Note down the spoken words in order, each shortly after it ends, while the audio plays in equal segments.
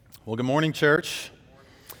Well, good morning, church.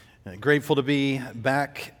 Grateful to be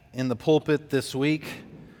back in the pulpit this week,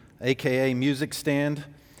 aka music stand,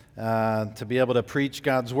 to be able to preach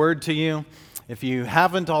God's word to you. If you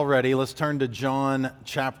haven't already, let's turn to John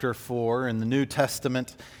chapter 4 in the New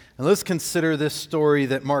Testament, and let's consider this story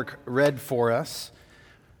that Mark read for us.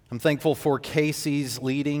 I'm thankful for Casey's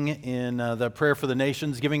leading in the prayer for the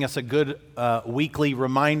nations, giving us a good weekly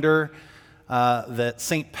reminder that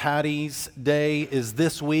St. Patty's Day is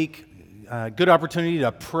this week. Good opportunity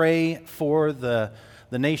to pray for the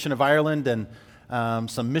nation of Ireland and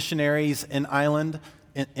some missionaries in Ireland,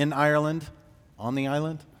 on the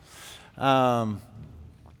island.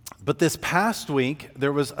 But this past week,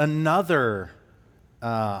 there was another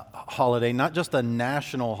holiday, not just a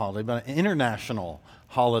national holiday, but an international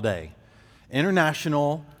holiday,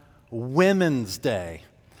 International Women's Day.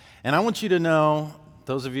 And I want you to know,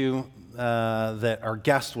 those of you that are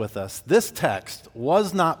guests with us, this text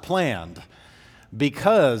was not planned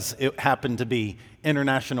because it happened to be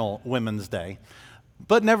International Women's Day.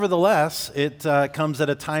 But nevertheless, it comes at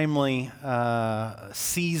a timely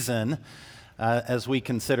season, as we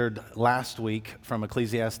considered last week from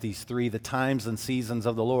Ecclesiastes 3, the times and seasons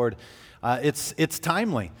of the Lord. It's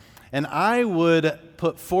timely. And I would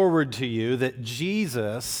put forward to you that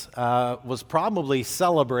Jesus was probably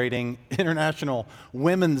celebrating International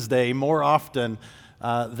Women's Day more often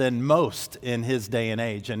than most in his day and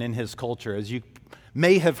age and in his culture, as you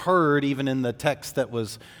may have heard even in the text that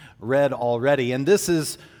was read already. And this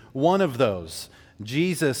is one of those.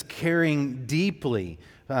 Jesus caring deeply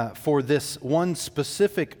for this one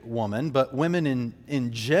specific woman, but women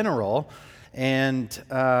in general, and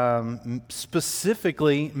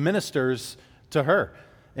specifically ministers to her.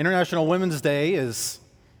 International Women's Day is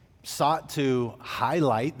sought to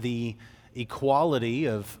highlight the equality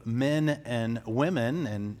of men and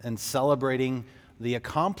women and celebrating the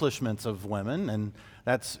accomplishments of women, and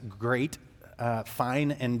that's great,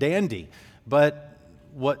 fine and dandy. But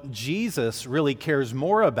what Jesus really cares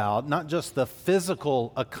more about, not just the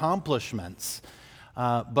physical accomplishments,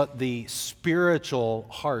 but the spiritual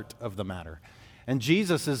heart of the matter. And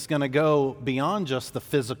Jesus is going to go beyond just the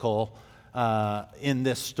physical in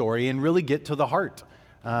this story and really get to the heart,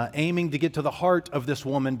 aiming to get to the heart of this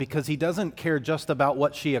woman, because he doesn't care just about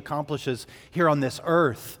what she accomplishes here on this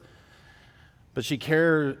earth, but he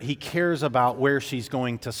cares about where she's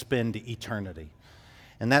going to spend eternity.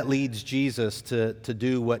 And that leads Jesus to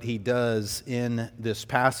do what he does in this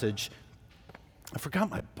passage. I forgot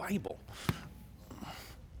my Bible.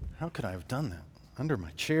 How could I have done that? Under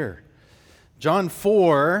my chair. John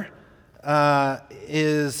 4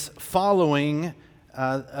 is following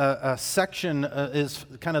a section, is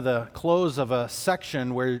kind of the close of a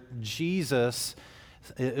section where Jesus,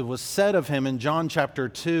 it was said of him in John chapter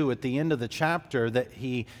 2 at the end of the chapter that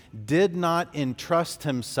he did not entrust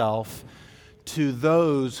himself to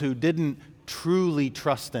those who didn't truly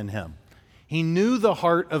trust in him. He knew the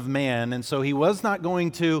heart of man, and so he was not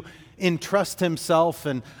going to entrust himself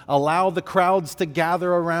and allow the crowds to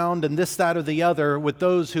gather around and this, that, or the other with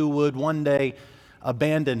those who would one day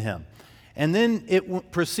abandon him. And then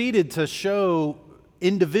it proceeded to show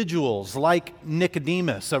individuals like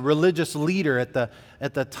Nicodemus, a religious leader at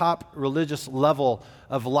the top religious level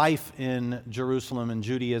of life in Jerusalem and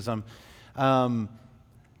Judaism,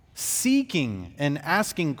 seeking and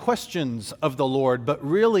asking questions of the Lord, but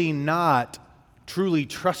really not truly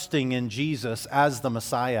trusting in Jesus as the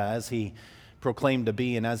Messiah, as he proclaimed to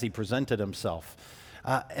be and as he presented himself.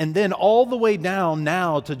 And then all the way down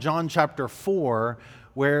now to John chapter 4,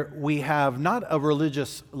 where we have not a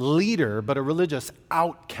religious leader, but a religious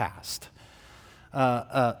outcast.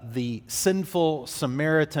 The sinful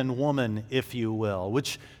Samaritan woman, if you will,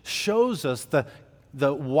 which shows us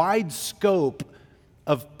the wide scope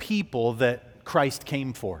of people that Christ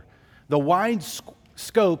came for. The wide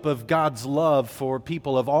scope of God's love for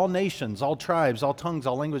people of all nations, all tribes, all tongues,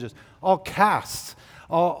 all languages, all castes,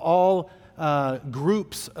 all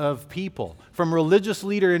groups of people. From religious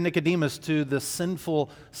leader Nicodemus to the sinful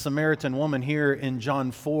Samaritan woman here in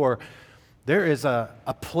John 4, there is a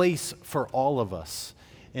place for all of us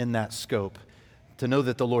in that scope. To know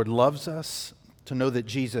that the Lord loves us, to know that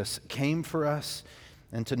Jesus came for us,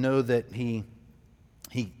 and to know that He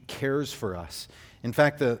cares for us. In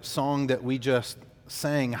fact, the song that we just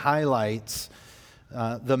sang highlights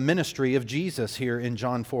the ministry of Jesus here in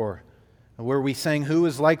John 4, where we sang, "Who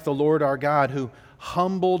is like the Lord our God, who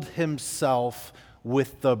humbled himself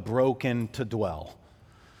with the broken to dwell."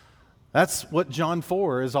 That's what John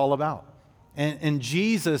 4 is all about. And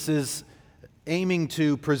Jesus is aiming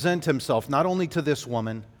to present himself not only to this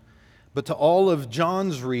woman, But to all of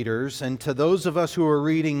John's readers and to those of us who are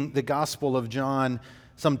reading the Gospel of John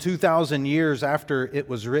some 2,000 years after it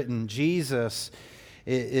was written, Jesus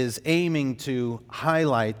is aiming to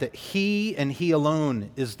highlight that He and He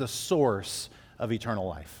alone is the source of eternal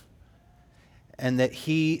life, and that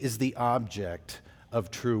He is the object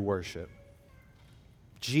of true worship.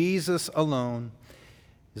 Jesus alone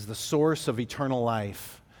is the source of eternal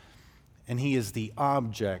life, and He is the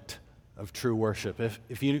object of true worship.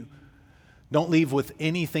 If you don't leave with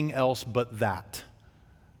anything else but that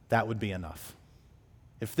would be enough.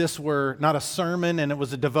 If this were not a sermon and it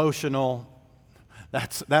was a devotional,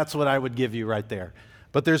 that's what I would give you right there.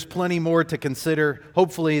 But there's plenty more to consider,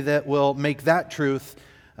 hopefully, that will make that truth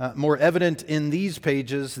more evident in these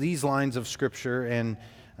pages, these lines of Scripture, and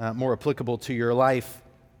more applicable to your life.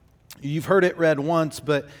 You've heard it read once,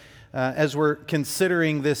 but as we're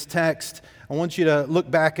considering this text, I want you to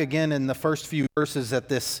look back again in the first few verses at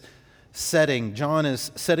this setting. John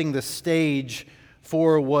is setting the stage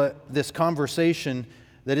for what this conversation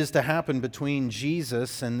that is to happen between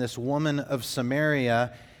Jesus and this woman of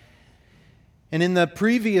Samaria. And in the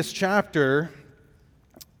previous chapter,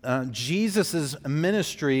 Jesus'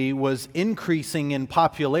 ministry was increasing in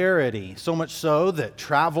popularity, so much so that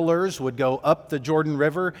travelers would go up the Jordan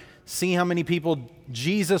River, see how many people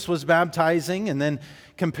Jesus was baptizing, and then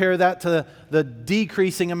compare that to the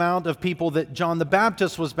decreasing amount of people that John the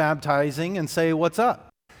Baptist was baptizing and say, what's up?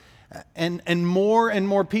 And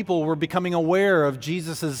more people were becoming aware of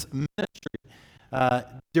Jesus'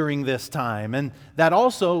 ministry during this time. And that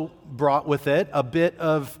also brought with it a bit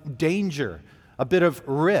of danger, a bit of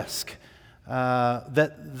risk,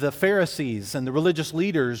 that the Pharisees and the religious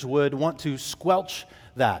leaders would want to squelch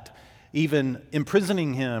that, even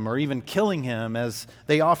imprisoning him or even killing him, as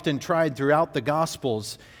they often tried throughout the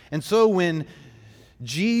Gospels. And so when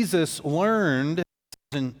Jesus learned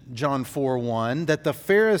in John 4:1 that the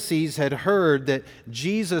Pharisees had heard that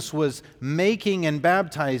Jesus was making and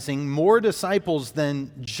baptizing more disciples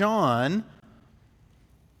than John,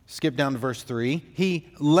 skip down to verse 3, he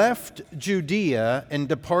left Judea and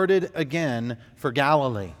departed again for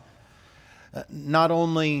Galilee. Not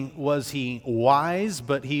only was he wise,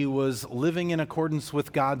 but he was living in accordance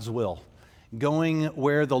with God's will, going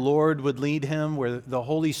where the Lord would lead him, where the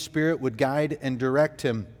Holy Spirit would guide and direct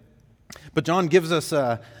him. But John gives us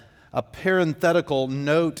a parenthetical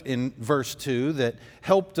note in verse 2 that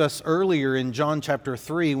helped us earlier in John chapter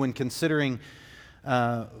 3 when considering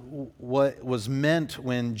what was meant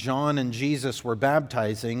when John and Jesus were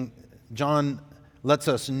baptizing. John lets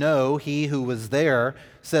us know, he who was there,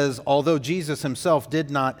 says, although Jesus himself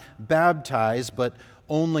did not baptize, but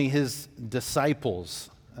only his disciples.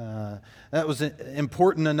 That was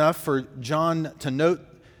important enough for John to note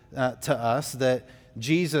to us that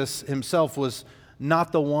Jesus himself was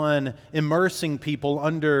not the one immersing people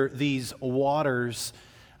under these waters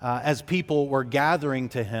as people were gathering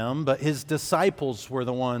to him, but his disciples were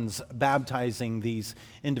the ones baptizing these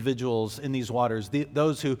individuals in these waters,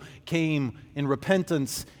 those who came in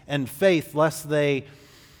repentance and faith, lest they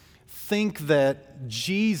think that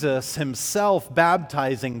Jesus himself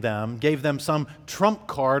baptizing them gave them some trump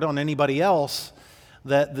card on anybody else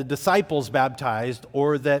that the disciples baptized,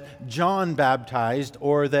 or that John baptized,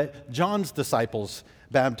 or that John's disciples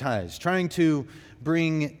baptized, trying to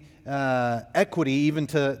bring equity even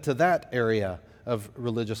to that area of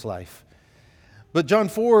religious life. But John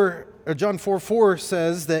 4:4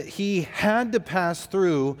 says that he had to pass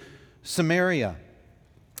through Samaria.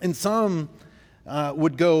 And some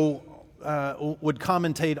would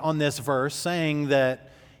commentate on this verse saying that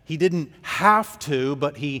he didn't have to,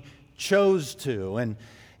 but he chose to. And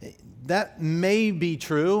that may be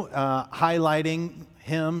true, highlighting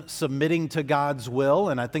him submitting to God's will,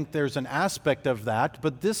 and I think there's an aspect of that,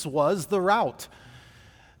 but this was the route.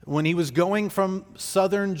 When he was going from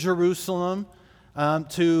southern Jerusalem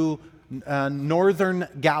to northern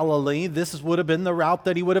Galilee, this would have been the route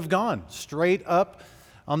that he would have gone, straight up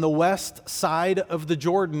on the west side of the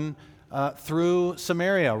Jordan through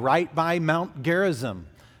Samaria, right by Mount Gerizim,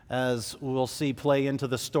 as we'll see play into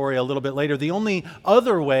the story a little bit later. The only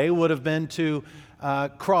other way would have been to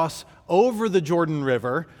cross over the Jordan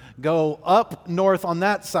River, go up north on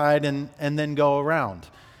that side, and then go around.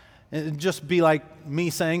 It'd just be like me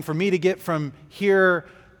saying, for me to get from here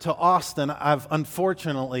to Austin, I've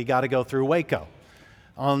unfortunately got to go through Waco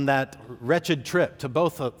on that wretched trip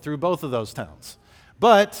to through both of those towns.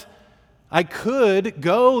 But I could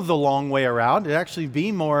go the long way around. It'd actually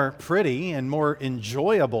be more pretty and more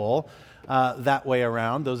enjoyable that way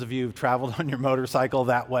around, those of you who've traveled on your motorcycle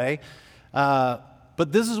that way.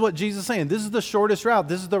 But this is what Jesus is saying. This is the shortest route.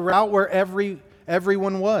 This is the route where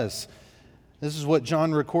everyone was. This is what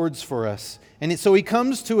John records for us. And so he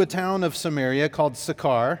comes to a town of Samaria called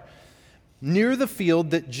Sychar, near the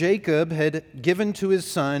field that Jacob had given to his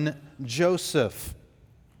son Joseph.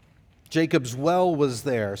 Jacob's well was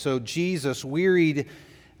there. So Jesus, wearied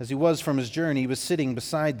as he was from his journey, was sitting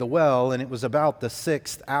beside the well, and it was about the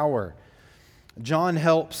 6th hour. John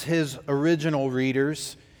helps his original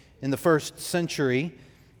readers in the first century,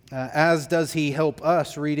 as does he help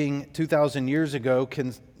us reading 2,000 years ago,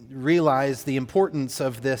 can realize the importance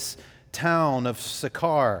of this town of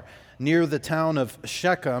Sychar, near the town of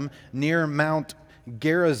Shechem, near Mount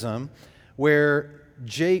Gerizim, where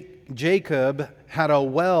Jacob had a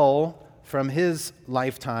well from his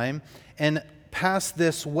lifetime and passed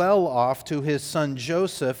this well off to his son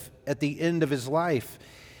Joseph at the end of his life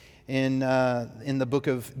in the book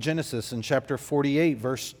of Genesis in chapter 48,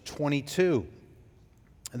 verse 22.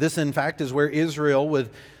 This, in fact, is where Israel would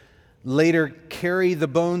later carry the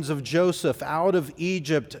bones of Joseph out of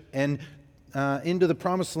Egypt and into the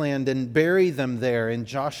Promised Land and bury them there in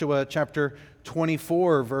Joshua chapter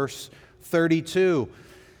 24, verse 32.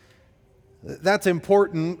 That's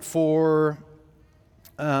important for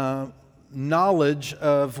knowledge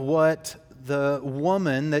of what the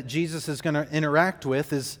woman that Jesus is going to interact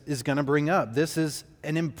with is going to bring up. This is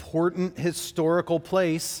an important historical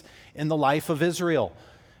place in the life of Israel.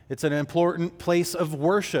 It's an important place of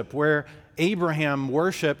worship where Abraham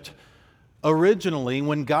worshiped originally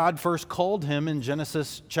when God first called him in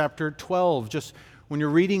Genesis chapter 12. Just when you're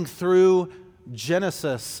reading through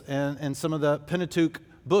Genesis and some of the Pentateuch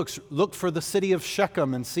books, look for the city of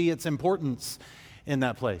Shechem and see its importance in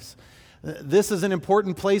that place. This is an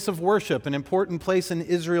important place of worship, an important place in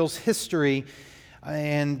Israel's history,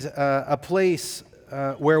 and a place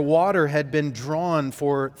where water had been drawn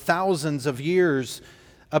for thousands of years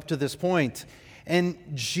up to this point. And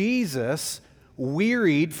Jesus,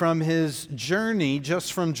 wearied from his journey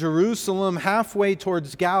just from Jerusalem halfway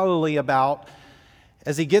towards Galilee about,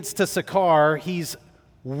 as he gets to Sychar, he's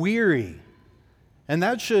weary. And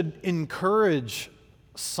that should encourage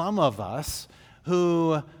some of us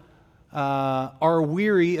who are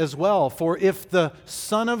weary as well. For if the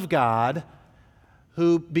Son of God,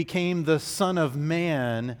 who became the Son of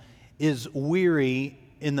Man, is weary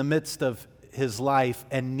in the midst of his life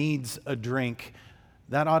and needs a drink,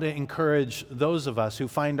 that ought to encourage those of us who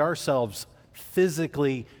find ourselves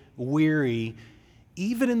physically weary,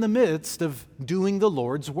 even in the midst of doing the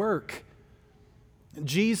Lord's work.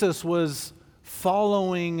 Jesus was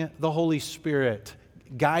following the Holy Spirit,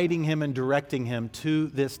 guiding him and directing him to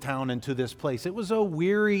this town and to this place. It was a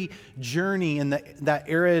weary journey in that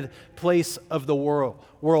arid place of the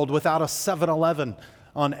world without a 7-Eleven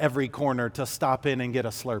on every corner to stop in and get a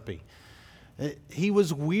Slurpee. He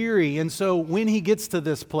was weary, and so when he gets to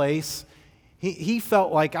this place, he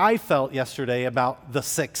felt like I felt yesterday about the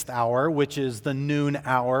 6th hour, which is the noon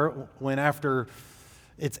hour, when after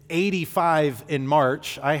it's 85 in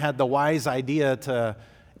March, I had the wise idea to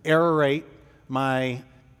aerate my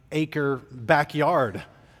acre backyard.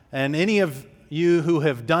 And any of you who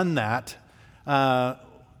have done that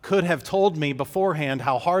could have told me beforehand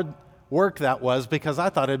how hard work that was, because I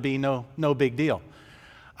thought it'd be no big deal.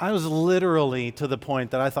 I was literally to the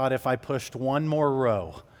point that I thought if I pushed one more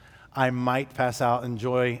row, I might pass out, and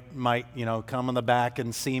Joy might, come on the back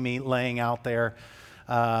and see me laying out there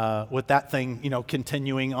with that thing,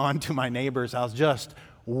 continuing on to my neighbor's house, just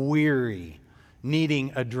weary,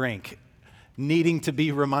 needing a drink, needing to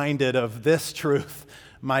be reminded of this truth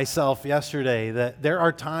myself yesterday, that there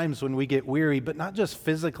are times when we get weary, but not just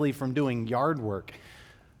physically from doing yard work.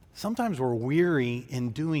 Sometimes we're weary in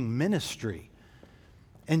doing ministry.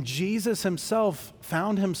 And Jesus himself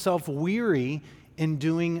found himself weary in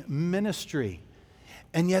doing ministry.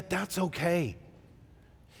 And yet that's okay.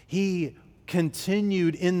 He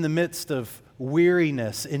continued in the midst of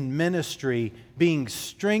weariness in ministry, being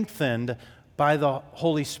strengthened by the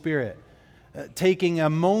Holy Spirit, taking a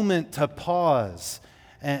moment to pause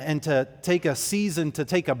and to take a season, to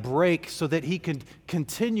take a break so that he could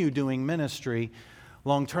continue doing ministry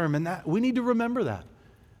long term. And that we need to remember that.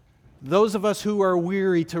 Those of us who are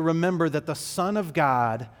weary, to remember that the Son of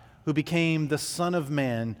God, who became the Son of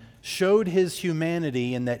Man, showed his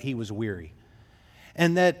humanity in that he was weary.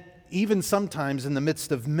 And that even sometimes in the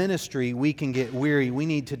midst of ministry, we can get weary. We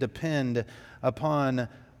need to depend upon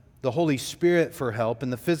the Holy Spirit for help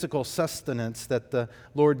and the physical sustenance that the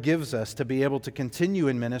Lord gives us to be able to continue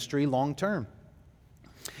in ministry long term.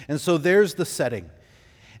 And so there's the setting.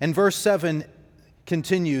 And verse 7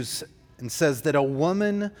 continues and says that a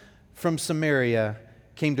woman from Samaria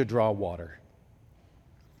came to draw water.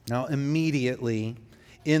 Now, immediately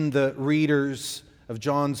in the reader's of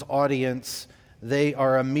John's audience, they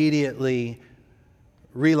are immediately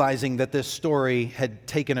realizing that this story had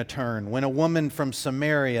taken a turn. When a woman from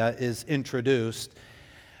Samaria is introduced,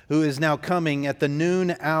 who is now coming at the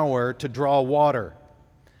noon hour to draw water.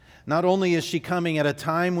 Not only is she coming at a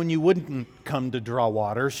time when you wouldn't come to draw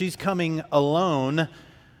water, she's coming alone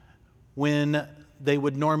when they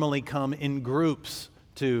would normally come in groups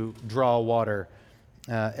to draw water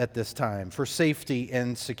at this time for safety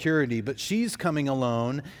and security. But she's coming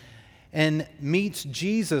alone and meets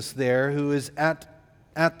Jesus there, who is at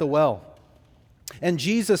the well. And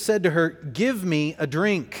Jesus said to her, "Give me a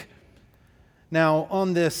drink." Now,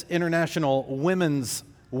 on this International Women's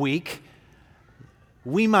Week,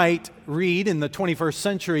 we might read in the 21st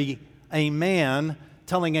century a man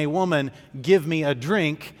telling a woman, "Give me a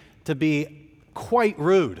drink," to be quite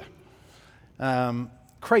rude,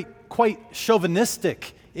 quite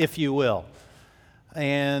chauvinistic, if you will.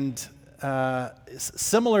 And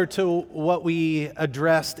similar to what we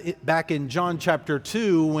addressed back in John chapter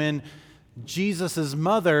 2 when Jesus'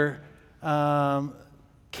 mother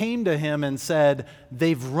came to him and said,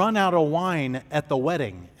 "They've run out of wine at the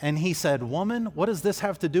wedding." And he said, "Woman, what does this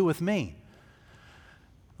have to do with me?"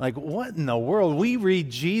 Like, what in the world? We read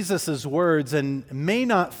Jesus' words and may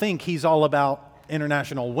not think he's all about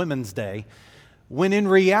International Women's Day, when in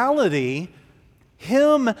reality,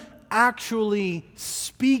 him actually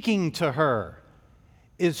speaking to her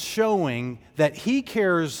is showing that he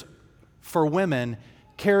cares for women,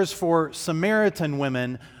 cares for Samaritan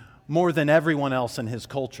women more than everyone else in his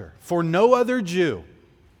culture. For no other Jew,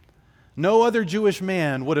 no other Jewish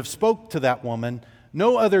man would have spoke to that woman.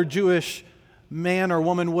 No other Jewish man or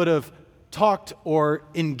woman would have talked or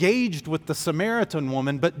engaged with the Samaritan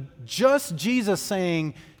woman, but just Jesus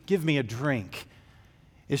saying, "Give me a drink,"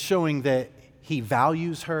 is showing that he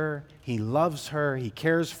values her, he loves her, he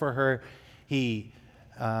cares for her, he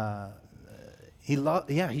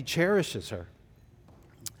cherishes her.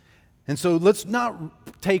 And so let's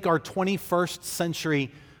not take our 21st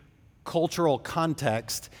century cultural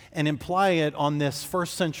context and imply it on this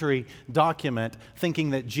first century document,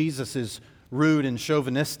 thinking that Jesus is rude and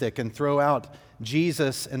chauvinistic and throw out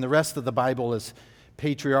Jesus and the rest of the Bible as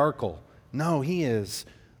patriarchal. No, he is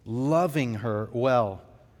loving her well.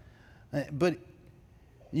 But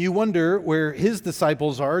you wonder where his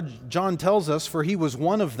disciples are. John tells us, for he was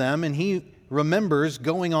one of them, and he remembers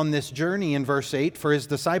going on this journey in verse 8, for his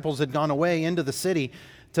disciples had gone away into the city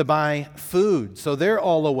to buy food. So they're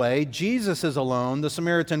all away. Jesus is alone. The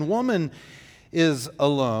Samaritan woman is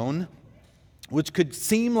alone, which could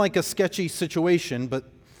seem like a sketchy situation, but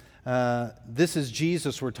this is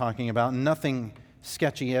Jesus we're talking about, and nothing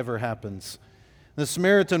sketchy ever happens. The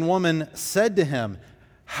Samaritan woman said to him,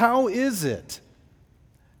 "How is it?"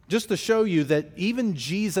 Just to show you that even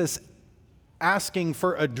Jesus asking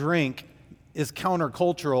for a drink is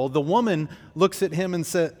countercultural, the woman looks at him and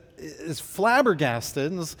is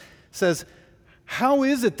flabbergasted and says, "How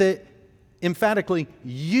is it that emphatically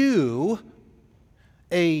you,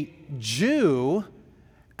 a Jew,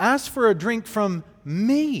 ask for a drink from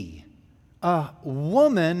me, a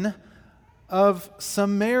woman of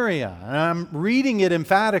Samaria?" And I'm reading it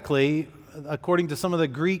emphatically according to some of the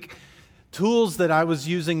Greek tools that I was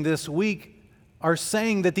using this week are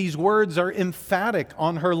saying that these words are emphatic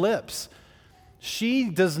on her lips. She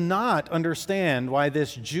does not understand why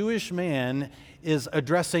this Jewish man is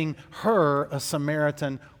addressing her, a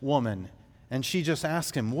Samaritan woman. And she just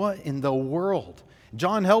asks him, "What in the world?"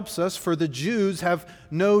 John helps us, for the Jews have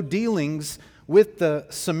no dealings with the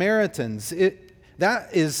Samaritans.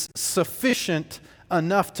 That is sufficient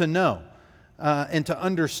enough to know and to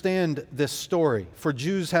understand this story. For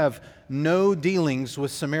Jews have no dealings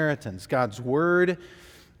with Samaritans. God's word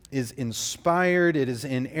is inspired, it is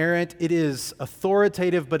inerrant, it is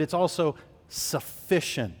authoritative, but it's also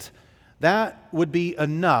sufficient. That would be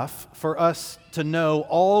enough for us to know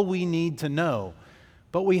all we need to know.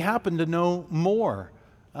 But we happen to know more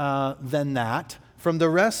than that from the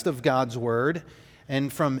rest of God's word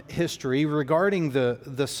and from history regarding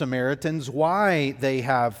the Samaritans, why they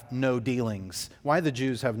have no dealings, why the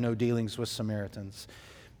Jews have no dealings with Samaritans.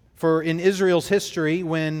 For in Israel's history,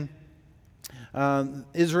 when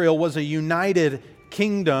Israel was a united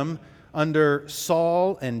kingdom under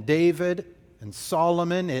Saul and David and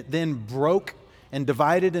Solomon, it then broke and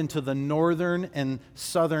divided into the northern and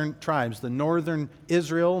southern tribes, the northern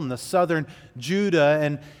Israel and the southern Judah.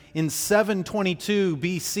 And in 722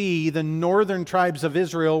 BC, the northern tribes of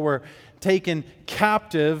Israel were taken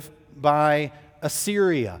captive by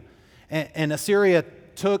Assyria. And Assyria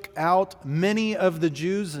took out many of the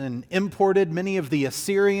Jews and imported many of the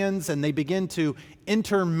Assyrians, and they began to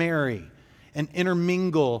intermarry and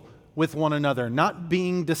intermingle with one another, not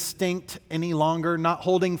being distinct any longer, not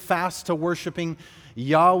holding fast to worshiping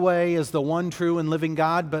Yahweh as the one true and living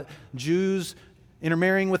God, but Jews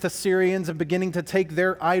intermarrying with Assyrians and beginning to take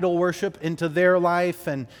their idol worship into their life,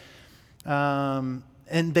 and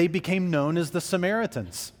they became known as the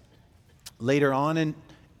Samaritans. Later on in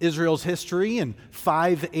Israel's history, in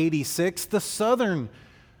 586, the southern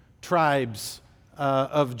tribes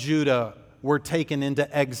of Judah were taken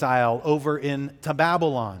into exile over into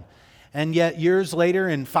Babylon. And yet years later,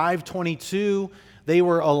 in 522, they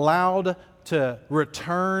were allowed to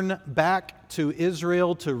return back to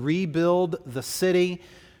Israel to rebuild the city,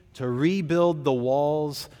 to rebuild the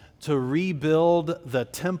walls, to rebuild the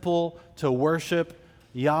temple, to worship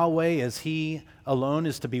Yahweh as He alone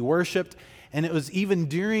is to be worshiped. And it was even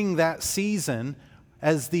during that season,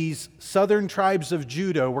 as these southern tribes of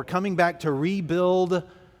Judah were coming back to rebuild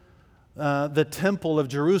the temple of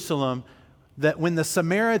Jerusalem, that when the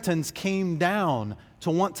Samaritans came down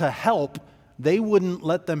to want to help, they wouldn't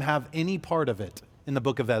let them have any part of it in the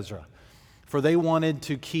book of Ezra. For they wanted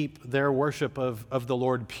to keep their worship of the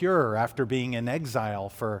Lord pure after being in exile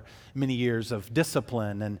for many years of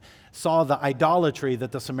discipline, and saw the idolatry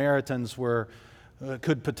that the Samaritans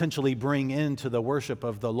could potentially bring into the worship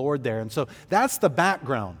of the Lord there. And so that's the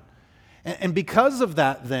background. And because of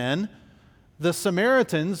that then, the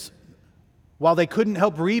Samaritans, while they couldn't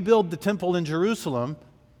help rebuild the temple in Jerusalem,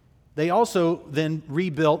 they also then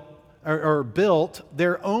rebuilt or built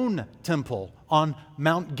their own temple on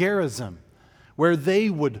Mount Gerizim, where they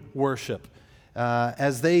would worship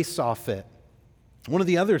as they saw fit. One of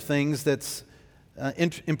the other things that's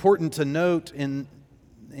important to note in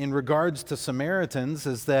regards to Samaritans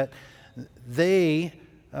is that they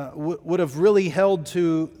would have really held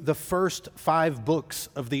to the first 5 books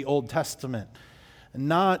of the Old Testament,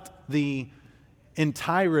 not the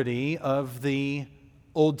entirety of the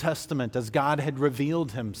Old Testament as God had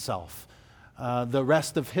revealed Himself, the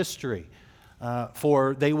rest of history.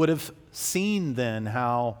 For they would have seen then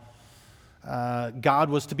how God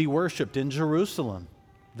was to be worshiped in Jerusalem,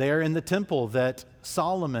 there in the temple that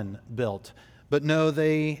Solomon built. But no,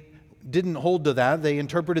 they didn't hold to that. They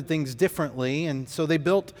interpreted things differently, and so they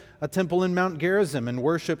built a temple in Mount Gerizim and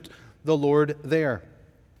worshiped the Lord there.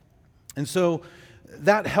 And so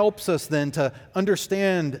that helps us then to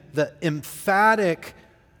understand the emphatic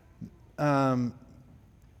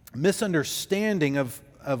misunderstanding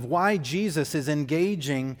of why Jesus is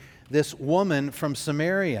engaging this woman from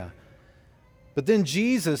Samaria. But then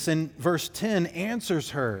Jesus in verse 10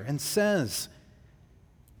 answers her and says,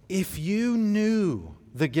 "If you knew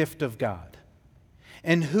the gift of God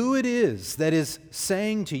and who it is that is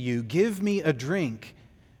saying to you, 'Give me a drink,'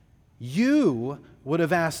 you would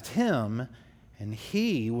have asked Him, and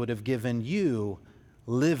He would have given you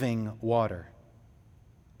living water."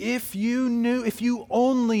 If you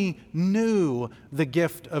only knew the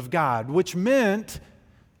gift of God, which meant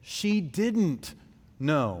she didn't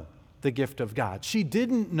know the gift of God. She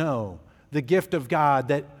didn't know the gift of God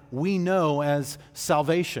that we know as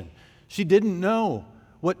salvation. She didn't know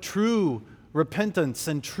what true repentance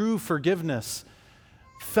and true forgiveness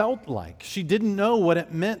felt like. She didn't know what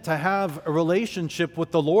it meant to have a relationship with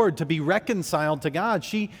the Lord, to be reconciled to God.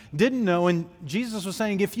 She didn't know, and Jesus was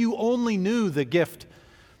saying, if you only knew the gift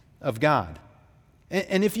of God,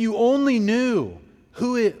 and if you only knew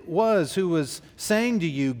who it was who was saying to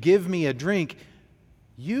you, "Give me a drink,"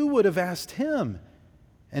 you would have asked Him,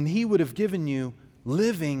 and He would have given you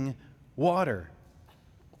living water.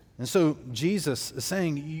 And so Jesus is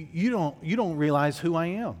saying, you don't realize who I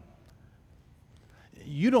am.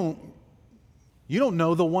 You don't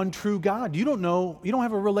know the one true God. You don't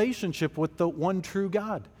have a relationship with the one true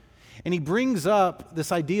God. And He brings up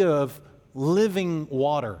this idea of living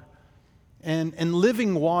water. And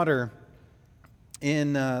living water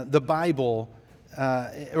in the Bible,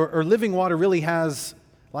 or living water really has,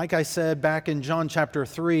 like I said back in John chapter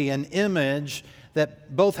 3, an image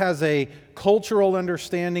that both has a cultural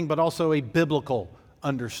understanding but also a biblical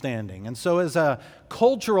understanding. And so as a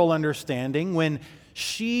cultural understanding, when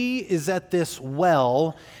she is at this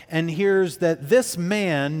well and hears that this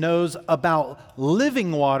man knows about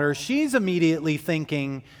living water, she's immediately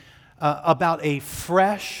thinking about a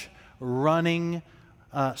fresh, running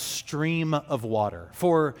stream of water.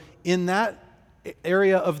 For in that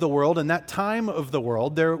area of the world, in that time of the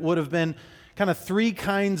world, there would have been kind of 3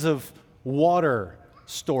 kinds of water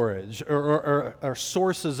storage or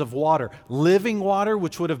sources of water. Living water,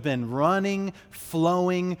 which would have been running,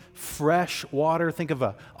 flowing, fresh water. Think of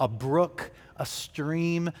a brook, a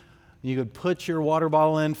stream. You could put your water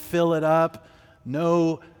bottle in, fill it up.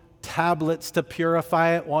 No tablets to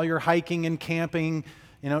purify it while you're hiking and camping,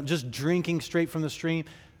 just drinking straight from the stream.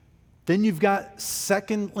 Then you've got,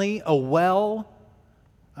 secondly, a well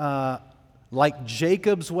like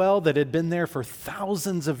Jacob's well that had been there for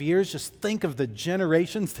thousands of years. Just think of the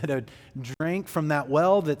generations that had drank from that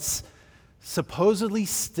well that's supposedly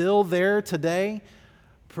still there today,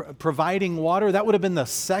 providing water. That would have been the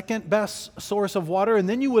second best source of water. And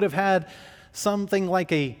then you would have had something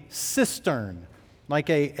like a cistern, like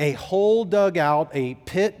a hole dug out, a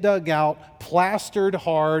pit dug out, plastered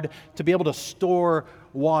hard to be able to store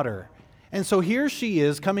water. And so here she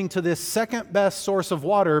is coming to this second best source of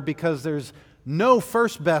water because there's no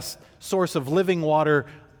first best source of living water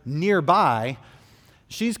nearby.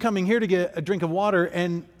 She's coming here to get a drink of water,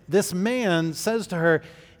 and this man says to her,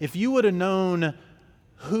 if you would have known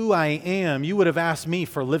who I am, you would have asked me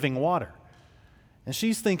for living water. And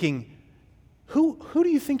she's thinking, who do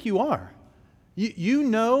you think you are? You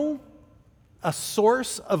know a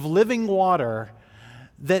source of living water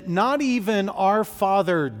that not even our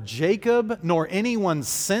father Jacob, nor anyone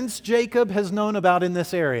since Jacob has known about in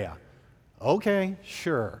this area. Okay,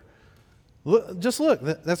 sure. Just look,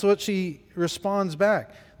 that's what she responds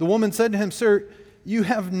back. The woman said to him, Sir, you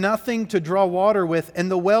have nothing to draw water with,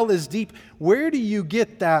 and the well is deep. Where do you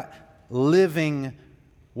get that living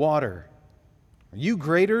water? Are you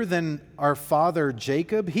greater than our father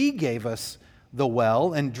Jacob? He gave us the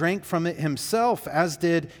well and drank from it himself, as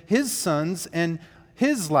did his sons and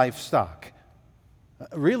his livestock.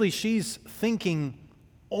 Really, she's thinking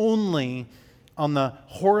only on the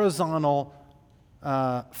horizontal,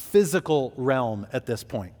 physical realm at this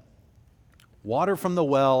point. Water from the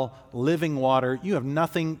well, living water. You have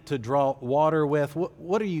nothing to draw water with.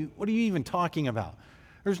 What are you even talking about?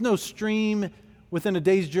 There's no stream within a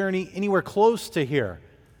day's journey anywhere close to here.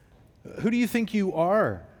 Who do you think you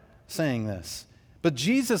are saying this? But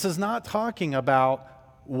Jesus is not talking about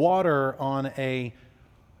water on a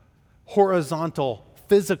horizontal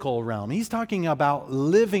physical realm. He's talking about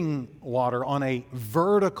living water on a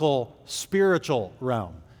vertical spiritual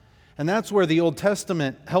realm. And that's where the Old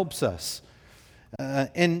Testament helps us.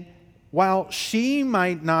 And while she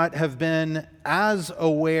might not have been as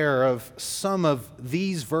aware of some of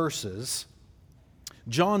these verses,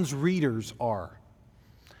 John's readers are.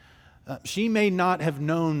 She may not have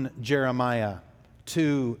known Jeremiah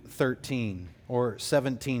 2:13 or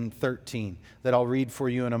 17:13 that I'll read for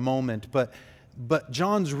you in a moment, but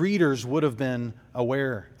John's readers would have been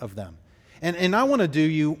aware of them. And I want to do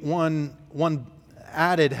you one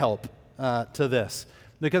added help to this,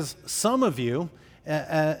 because some of you,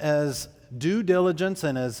 as due diligence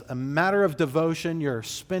and as a matter of devotion, you're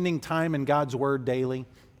spending time in God's Word daily,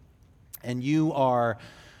 and you are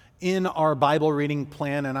in our Bible reading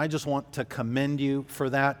plan, and I just want to commend you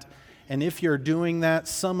for that. And if you're doing that,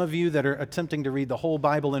 some of you that are attempting to read the whole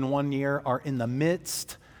Bible in 1 year are in the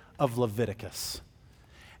midst of Leviticus,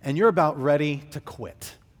 and you're about ready to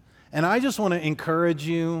quit. And I just want to encourage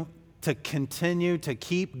you to continue to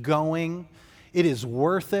keep going. It is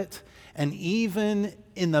worth it. And even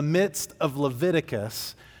in the midst of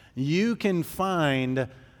Leviticus, you can find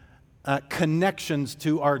connections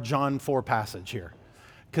to our John 4 passage here.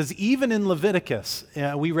 Because even in Leviticus,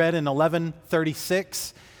 we read in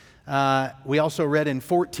 11:36, we also read in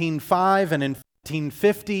 14:5 and in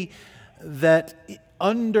 14:50 that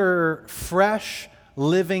under fresh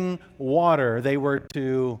living water they were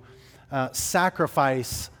to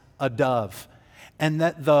sacrifice a dove, and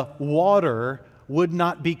that the water would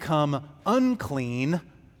not become unclean,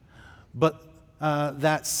 but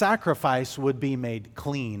that sacrifice would be made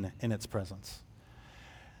clean in its presence.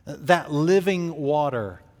 That living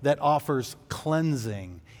water that offers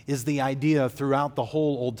cleansing is the idea throughout the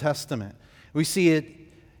whole Old Testament. We see it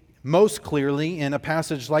most clearly in a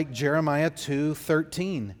passage like Jeremiah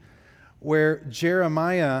 2:13, where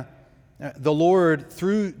Jeremiah, the Lord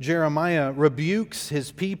through Jeremiah rebukes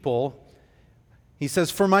his people. He says,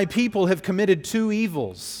 "For my people have committed two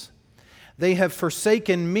evils. They have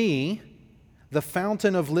forsaken me, the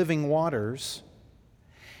fountain of living waters,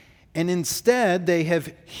 and instead they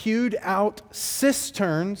have hewed out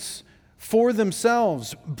cisterns for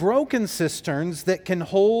themselves, broken cisterns that can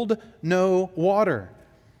hold no water."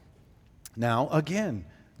 Now, again,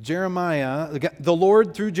 Jeremiah, the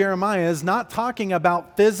Lord through Jeremiah is not talking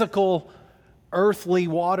about physical earthly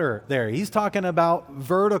water there. He's talking about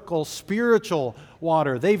vertical spiritual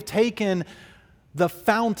water. They've taken the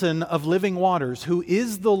fountain of living waters, who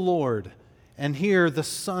is the Lord, and here the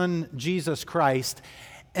Son, Jesus Christ,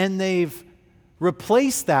 and they've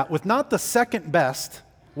replaced that with not the second best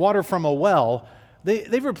water from a well.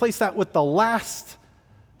 They've replaced that with the last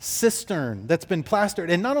cistern that's been plastered.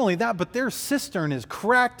 And not only that, but their cistern is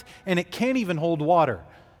cracked and it can't even hold water.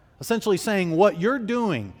 Essentially saying what you're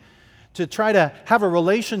doing to try to have a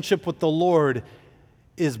relationship with the Lord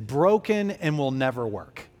is broken and will never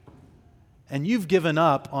work. And you've given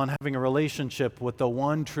up on having a relationship with the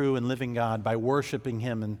one true and living God by worshiping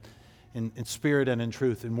Him in spirit and in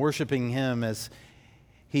truth, and worshiping Him as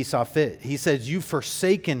He saw fit. He says, you've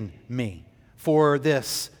forsaken me for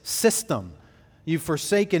this system. You've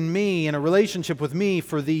forsaken me in a relationship with me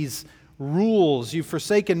for these rules. You've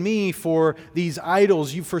forsaken me for these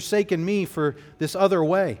idols. You've forsaken me for this other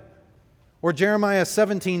way. Or Jeremiah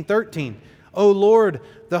 17:13. O Lord,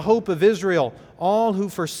 the hope of Israel, all who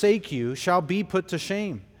forsake you shall be put to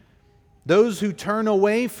shame. Those who turn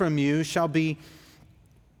away from you shall be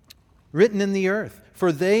written in the earth,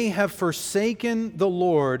 for they have forsaken the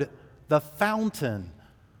Lord, the fountain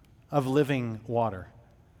of living water.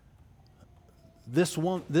 This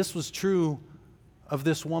was true of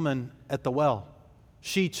this woman at the well.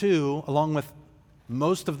 She too, along with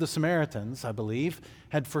most of the Samaritans, I believe,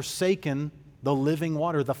 had forsaken the living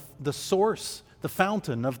water, the source, the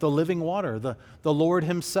fountain of the living water. The Lord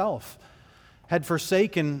Himself had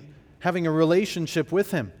forsaken having a relationship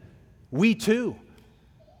with Him. We too,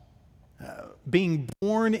 being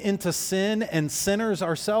born into sin and sinners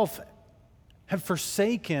ourselves, have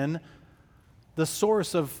forsaken the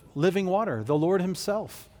source of living water, the Lord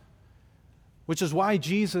Himself, which is why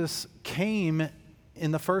Jesus came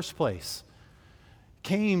in the first place.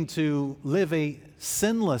 Came to live a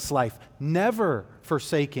sinless life, never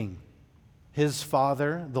forsaking His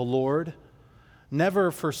Father, the Lord,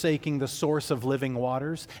 never forsaking the source of living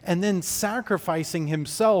waters, and then sacrificing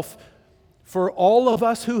Himself for all of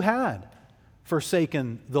us who had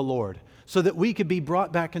forsaken the Lord, so that we could be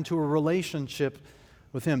brought back into a relationship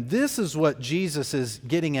with Him. This is what Jesus is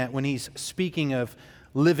getting at when He's speaking of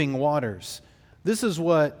living waters. This is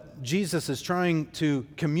what Jesus is trying to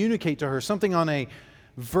communicate to her, something on a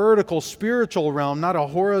vertical spiritual realm, not a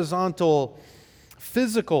horizontal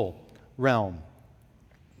physical realm.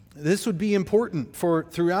 This would be important for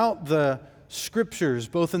throughout the Scriptures,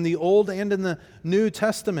 both in the Old and in the New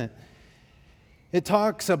Testament. It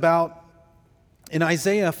talks about, in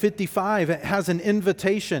Isaiah 55, it has an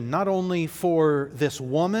invitation not only for this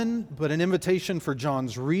woman, but an invitation for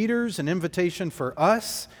John's readers, an invitation for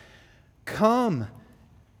us. Come,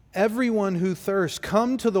 everyone who thirsts,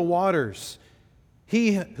 come to the waters.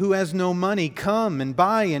 He who has no money, come and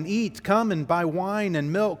buy and eat. Come and buy wine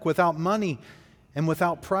and milk without money and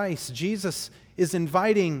without price. Jesus is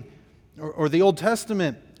inviting, or the Old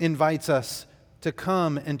Testament invites us to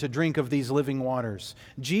come and to drink of these living waters.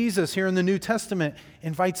 Jesus here in the New Testament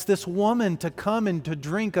invites this woman to come and to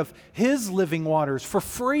drink of His living waters for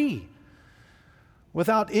free,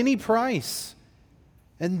 without any price.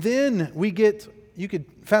 And then you could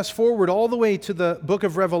fast forward all the way to the book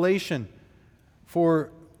of Revelation,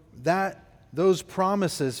 for those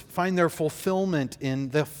promises find their fulfillment in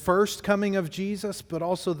the first coming of Jesus, but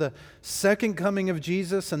also the second coming of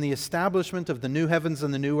Jesus and the establishment of the new heavens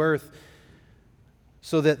and the new earth.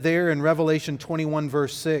 So that there in Revelation 21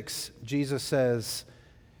 verse 6, Jesus says,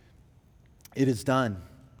 "It is done.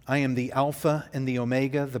 I am the Alpha and the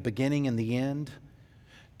Omega, the beginning and the end.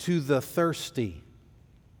 To the thirsty,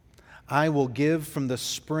 I will give from the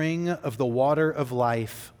spring of the water of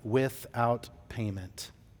life without payment."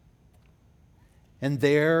 And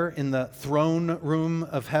there in the throne room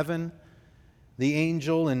of heaven, the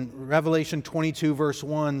angel in Revelation 22 verse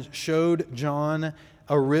 1 showed John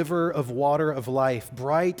a river of water of life,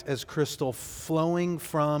 bright as crystal, flowing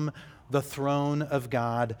from the throne of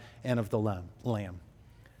God and of the Lamb.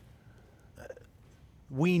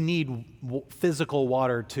 We need physical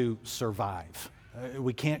water to survive.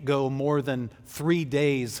 We can't go more than 3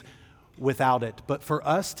 days without it. But for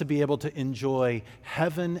us to be able to enjoy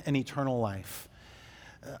heaven and eternal life,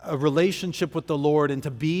 a relationship with the Lord, and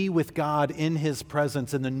to be with God in His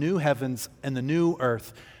presence in the new heavens and the new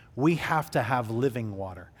earth, we have to have living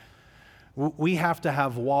water. We have to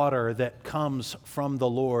have water that comes from the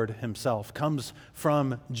Lord Himself, comes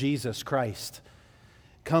from Jesus Christ,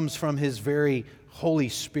 comes from His very Holy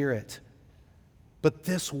Spirit. But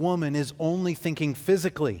this woman is only thinking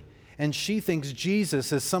physically, and she thinks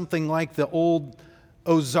Jesus is something like the old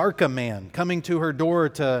Ozarka man coming to her door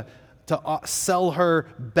to sell her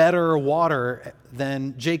better water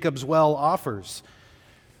than Jacob's well offers,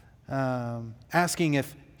 asking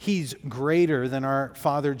if he's greater than our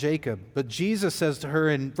father Jacob. But Jesus says to her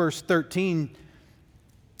in verse 13,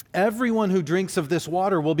 "Everyone who drinks of this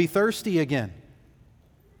water will be thirsty again.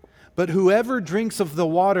 But whoever drinks of the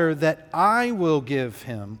water that I will give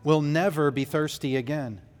him will never be thirsty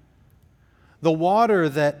again. The water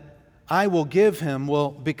that I will give him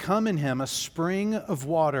will become in him a spring of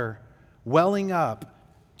water welling up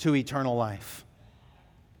to eternal life.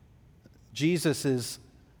 Jesus is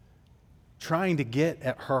trying to get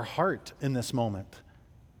at her heart in this moment,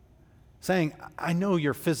 saying, I know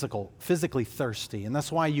you're physically thirsty, and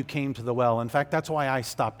that's why you came to the well. In fact, that's why I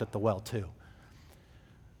stopped at the well too.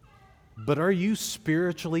 But are you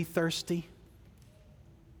spiritually thirsty?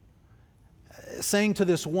 Saying to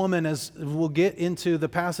this woman, as we'll get into the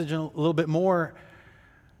passage a little bit more,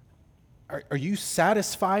 are you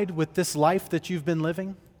satisfied with this life that you've been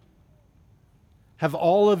living? Have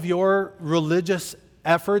all of your religious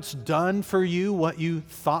efforts done for you what you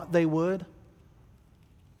thought they would? Are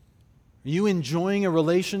you enjoying a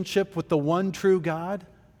relationship with the one true God?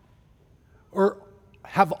 Or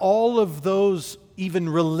have all of those even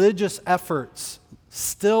religious efforts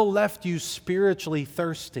still left you spiritually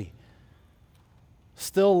thirsty?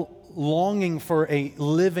 Still longing for a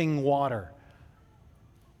living water?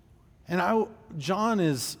 And John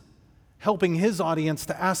is helping his audience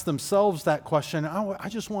to ask themselves that question. I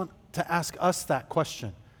just want to ask us that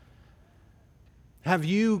question. Have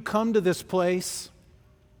you come to this place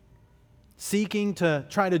seeking to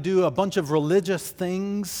try to do a bunch of religious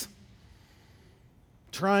things,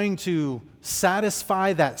 trying to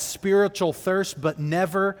satisfy that spiritual thirst, but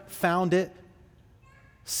never found it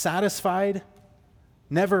satisfied?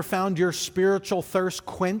 Never found your spiritual thirst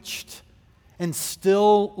quenched, and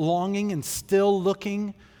still longing and still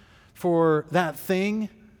looking for that thing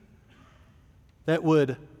that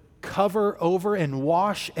would cover over and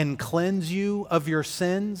wash and cleanse you of your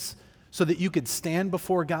sins so that you could stand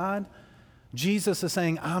before God? Jesus is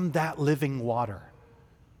saying, I'm that living water.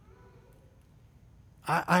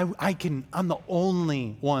 I'm the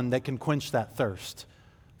only one that can quench that thirst.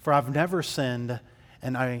 For I've never sinned,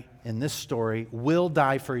 and I, in this story, will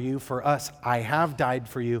die for you. For us, I have died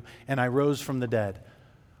for you, and I rose from the dead,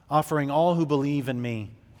 offering all who believe in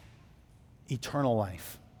me eternal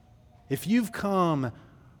life. If you've come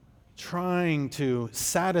trying to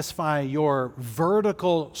satisfy your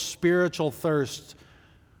vertical spiritual thirst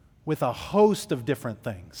with a host of different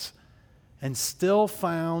things and still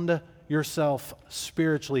found yourself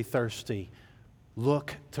spiritually thirsty,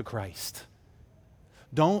 look to Christ.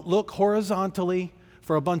 Don't look horizontally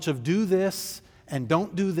for a bunch of do this and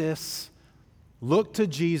don't do this. Look to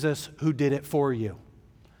Jesus who did it for you.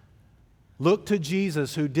 Look to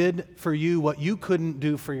Jesus who did for you what you couldn't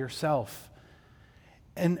do for yourself.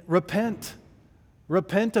 And repent.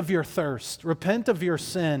 Repent of your thirst. Repent of your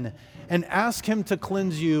sin. And ask Him to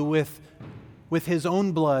cleanse you with His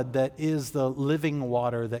own blood that is the living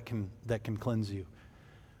water that can cleanse you.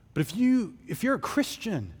 But if you're a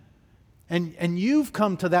Christian and you've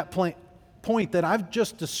come to that point that I've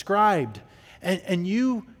just described, and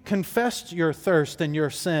you confessed your thirst and your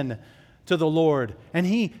sin to the Lord, and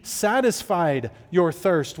He satisfied your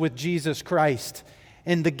thirst with Jesus Christ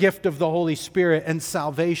and the gift of the Holy Spirit and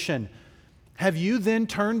salvation, have you then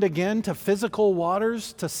turned again to physical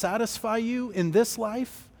waters to satisfy you in this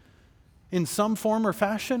life in some form or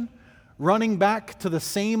fashion? Running back to the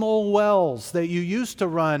same old wells that you used to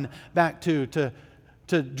run back to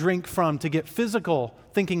drink from, to get physical,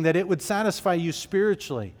 thinking that it would satisfy you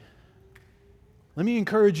spiritually? Let me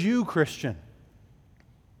encourage you, Christian,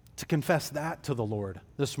 to confess that to the Lord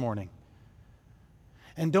this morning.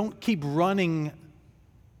 And don't keep running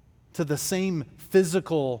to the same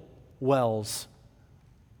physical wells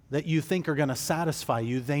that you think are going to satisfy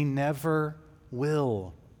you. They never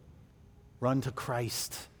will. Run to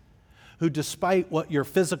Christ, who, despite what your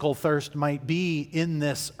physical thirst might be in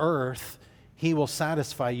this earth, He will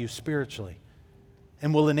satisfy you spiritually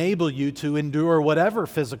and will enable you to endure whatever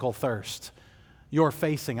physical thirst you're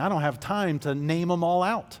facing. I don't have time to name them all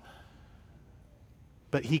out,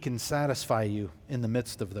 but He can satisfy you in the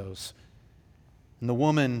midst of those. And the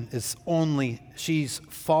woman she's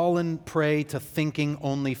fallen prey to thinking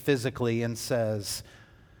only physically and said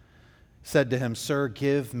to Him, "Sir,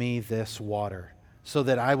 give me this water so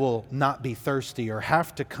that I will not be thirsty or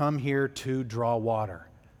have to come here to draw water."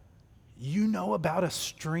 You know about a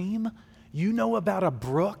stream? You know about a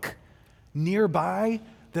brook nearby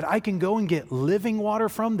that I can go and get living water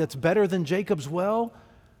from that's better than Jacob's well?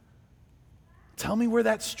 Tell me where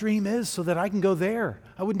that stream is so that I can go there.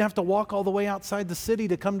 I wouldn't have to walk all the way outside the city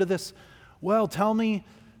to come to this well. Tell me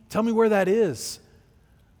where that is.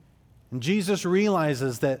 And Jesus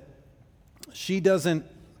realizes that she doesn't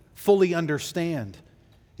fully understand.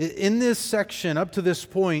 In this section, up to this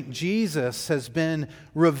point, Jesus has been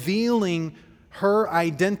revealing her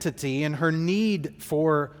identity and her need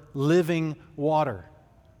for living water.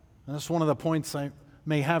 And that's one of the points I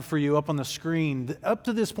may have for you up on the screen. Up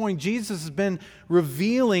to this point, Jesus has been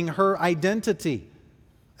revealing her identity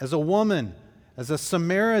as a woman, as a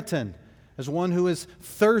Samaritan, as one who is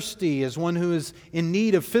thirsty, as one who is in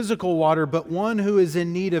need of physical water, but one who is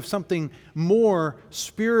in need of something more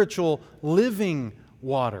spiritual, living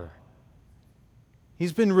water.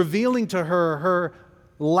 He's been revealing to her her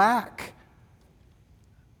lack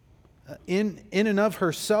in and of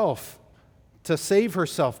herself to save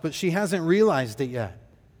herself, but she hasn't realized it yet.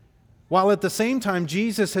 While at the same time,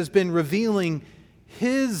 Jesus has been revealing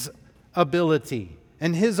His ability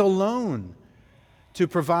and His alone to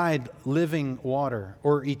provide living water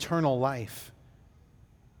or eternal life.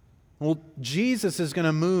 Well, Jesus is going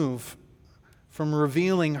to move from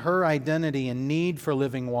revealing her identity and need for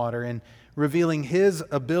living water and revealing His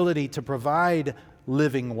ability to provide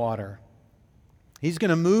living water. He's going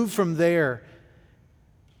to move from there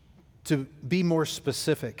to be more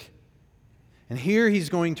specific. And here He's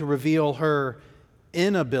going to reveal her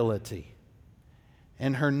inability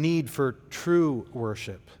and her need for true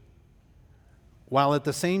worship, while at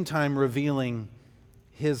the same time revealing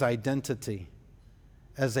His identity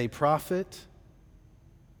as a prophet,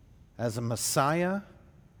 as a Messiah,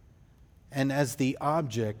 and as the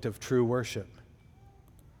object of true worship.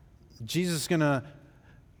 Jesus is going to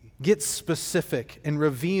get specific and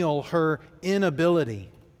reveal her inability,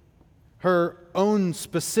 her own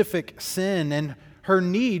specific sin, and her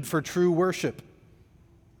need for true worship.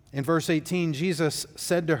 In verse 18, Jesus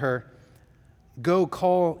said to her, "Go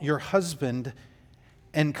call your husband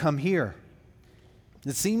and come here."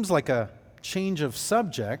 It seems like a change of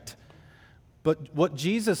subject, but what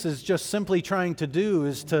Jesus is just simply trying to do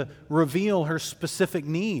is to reveal her specific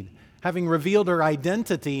need. Having revealed her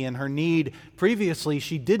identity and her need previously,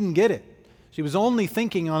 she didn't get it. She was only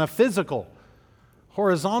thinking on a physical,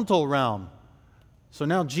 horizontal realm. So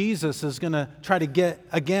now Jesus is going to try to get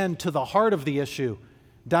again to the heart of the issue,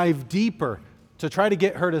 dive deeper to try to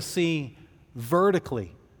get her to see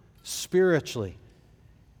vertically, spiritually.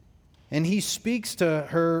 And He speaks to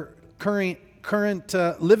her current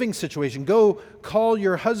living situation. "Go call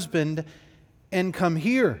your husband and come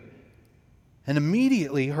here." And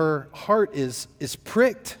immediately her heart is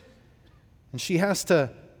pricked. And she has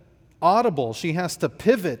to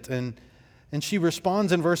pivot. And she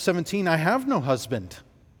responds in verse 17, "I have no husband."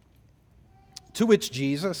 To which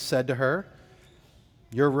Jesus said to her,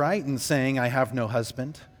 "You're right in saying, 'I have no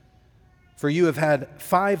husband.' For you have had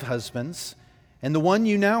 5 husbands, and the one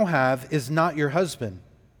you now have is not your husband.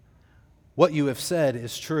 What you have said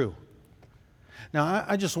is true." Now,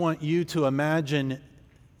 I just want you to imagine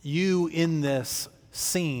you in this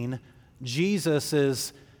scene. Jesus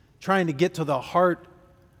is trying to get to the heart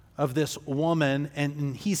of this woman,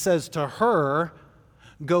 and He says to her,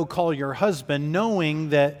 "Go call your husband," knowing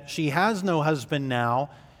that she has no husband now,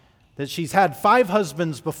 that she's had 5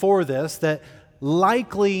 husbands before this, that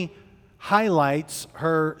likely highlights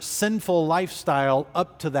her sinful lifestyle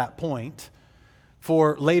up to that point.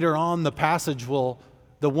 For later on the passage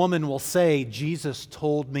the woman will say, "Jesus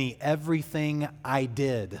told me everything I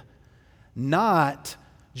did." Not,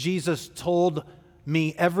 "Jesus told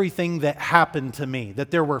me everything that happened to me."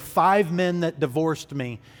 That there were 5 men that divorced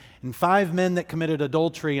me, and 5 men that committed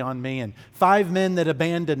adultery on me, and 5 men that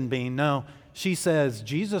abandoned me. No, she says,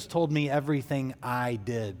 "Jesus told me everything I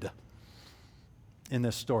did" in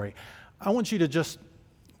this story. I want you to just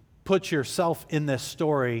put yourself in this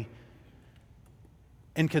story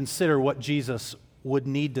and consider what Jesus would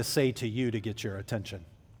need to say to you to get your attention.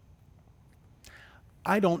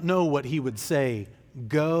 I don't know what He would say.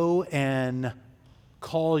 "Go and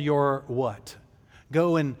call your" what?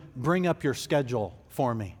 "Go and bring up your schedule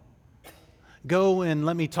for me. Go and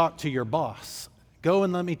let me talk to your boss. Go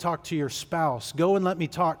and let me talk to your spouse. Go and let me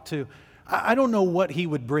talk to..." I don't know what He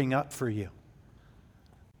would bring up for you,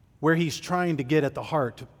 where He's trying to get at the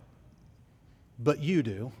heart, but you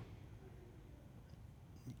do.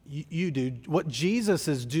 You do. What Jesus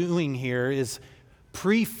is doing here is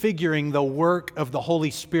prefiguring the work of the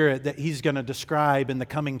Holy Spirit that He's going to describe in the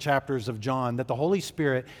coming chapters of John, that the Holy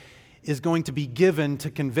Spirit is going to be given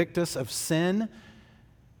to convict us of sin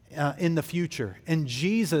in the future. And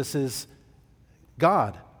Jesus is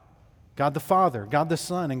God the Father, God the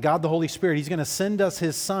Son, and God the Holy Spirit. He's going to send us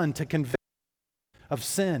His Son to convict us of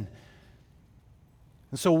sin.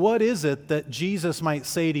 And so what is it that Jesus might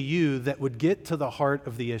say to you that would get to the heart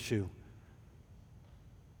of the issue?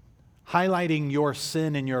 Highlighting your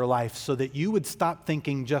sin in your life so that you would stop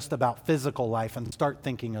thinking just about physical life and start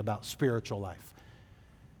thinking about spiritual life.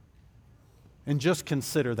 And just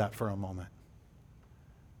consider that for a moment.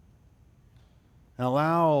 And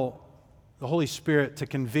allow the Holy Spirit to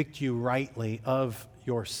convict you rightly of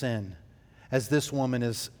your sin," as this woman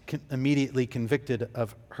is immediately convicted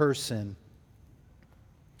of her sin.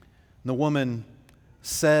 And the woman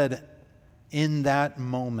said in that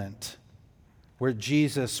moment where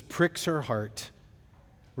Jesus pricks her heart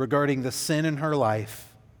regarding the sin in her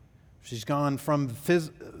life, she's gone from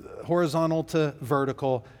horizontal to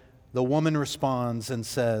vertical, the woman responds and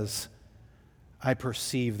says, "I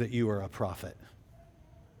perceive that you are a prophet.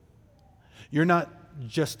 You're not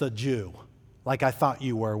just a Jew like I thought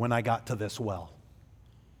you were when I got to this well.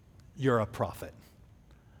 You're a prophet.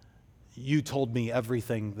 You told me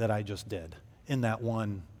everything that I just did in that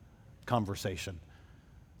one conversation."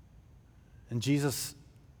 And Jesus,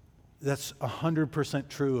 that's 100%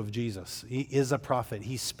 true of Jesus. He is a prophet.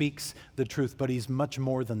 He speaks the truth, but he's much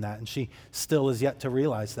more than that. And she still is yet to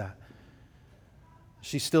realize that.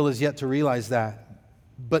 She still is yet to realize that.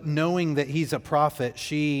 But knowing that he's a prophet,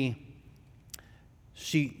 she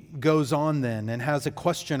goes on then and has a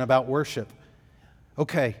question about worship.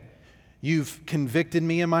 Okay, you've convicted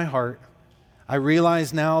me in my heart. I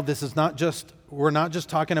realize now this is we're not just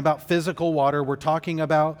talking about physical water. We're talking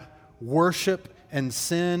about worship and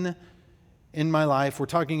sin in my life. We're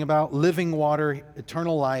talking about living water,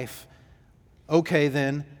 eternal life. Okay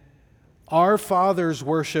then, our fathers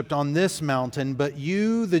worshipped on this mountain, but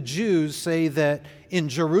you, the Jews, say that in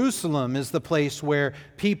Jerusalem is the place where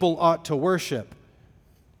people ought to worship.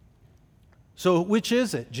 So which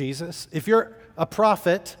is it, Jesus? If you're a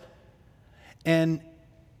prophet and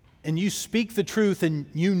you speak the truth and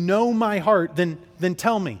you know my heart, then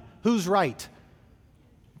tell me, who's right?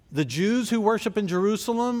 The Jews who worship in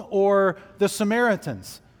Jerusalem or the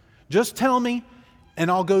Samaritans? Just tell me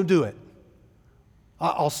and I'll go do it.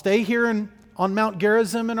 I'll stay here on Mount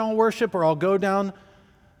Gerizim and I'll worship, or I'll go down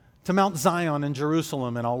to Mount Zion in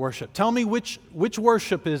Jerusalem and I'll worship. Tell me which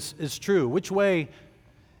worship is true. Which way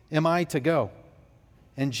am I to go?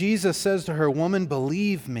 And Jesus says to her, "Woman,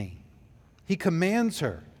 believe me." He commands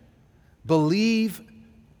her, "Believe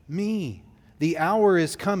me. The hour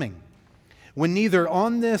is coming when neither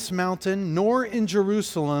on this mountain nor in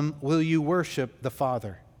Jerusalem will you worship the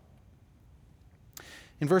Father."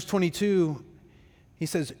 In verse 22, he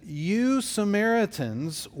says, "You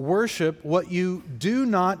Samaritans worship what you do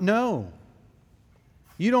not know.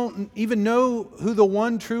 You don't even know who the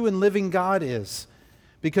one true and living God is,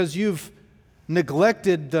 because you've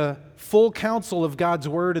neglected the full counsel of God's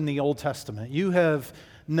word in the Old Testament. You have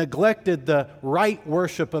neglected the right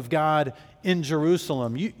worship of God in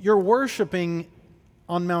Jerusalem. You're worshiping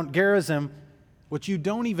on Mount Gerizim what you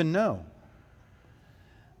don't even know.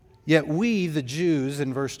 Yet we, the Jews,"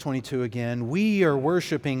 in verse 22 again, "we are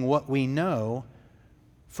worshiping what we know,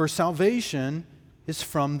 for salvation is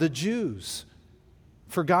from the Jews.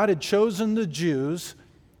 For God had chosen the Jews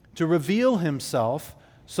to reveal himself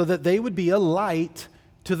so that they would be a light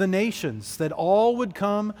to the nations, that all would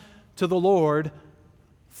come to the Lord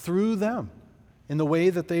through them in the way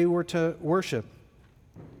that they were to worship."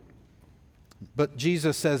 But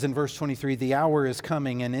Jesus says in verse 23, "The hour is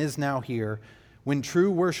coming and is now here when true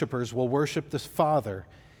worshipers will worship the Father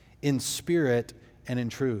in spirit and in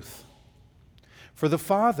truth. For the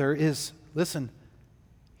Father is," listen,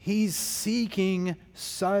 He's seeking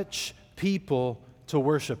such people to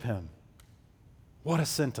worship Him. What a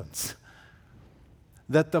sentence.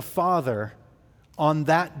 That the Father on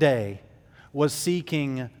that day was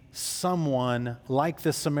seeking someone like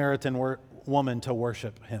the Samaritan woman to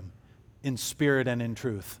worship Him in spirit and in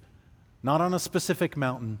truth. Not on a specific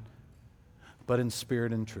mountain, but in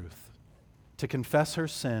spirit and truth. To confess her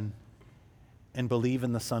sin and believe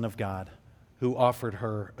in the Son of God who offered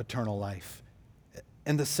her eternal life.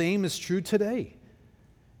 And the same is true today.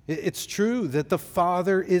 It's true that the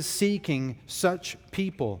Father is seeking such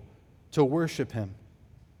people to worship Him.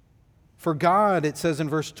 For God, it says in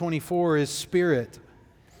verse 24, is spirit.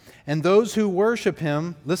 And those who worship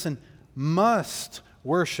Him, listen, must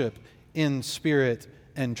worship in spirit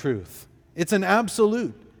and truth. It's an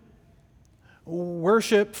absolute.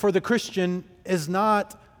 Worship for the Christian is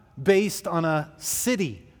not based on a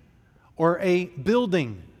city or a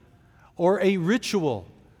building or a ritual.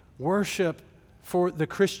 Worship for the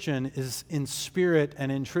Christian is in spirit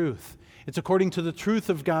and in truth. It's according to the truth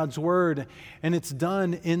of God's Word, and it's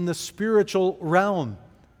done in the spiritual realm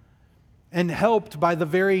and helped by the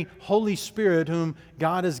very Holy Spirit whom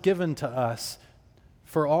God has given to us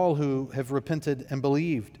for all who have repented and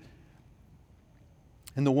believed.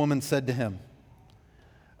 And the woman said to him,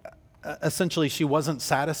 essentially, she wasn't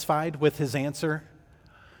satisfied with his answer.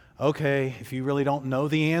 Okay, if you really don't know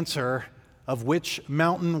the answer of which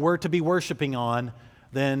mountain we're to be worshiping on,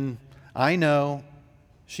 then I know,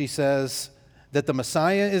 she says, that the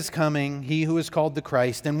Messiah is coming, he who is called the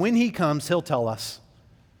Christ, and when he comes, he'll tell us.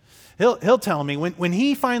 He'll tell me, when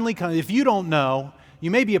he finally comes, if you don't know, you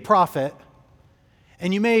may be a prophet,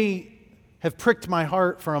 and you may have pricked my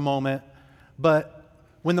heart for a moment, but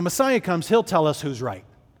when the Messiah comes, he'll tell us who's right.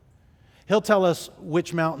 He'll tell us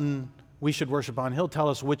which mountain we should worship on. He'll tell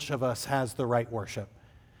us which of us has the right worship.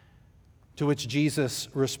 To which Jesus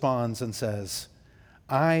responds and says,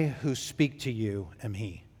 I who speak to you am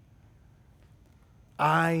he.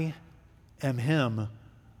 I am him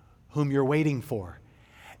whom you're waiting for.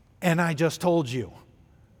 And I just told you,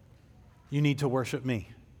 you need to worship me.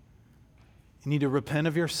 You need to repent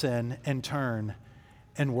of your sin and turn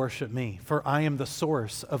and worship me. For I am the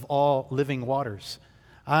source of all living waters.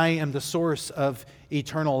 I am the source of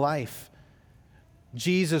eternal life.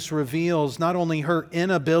 Jesus reveals not only her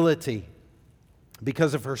inability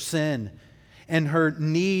because of her sin and her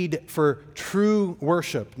need for true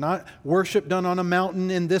worship, not worship done on a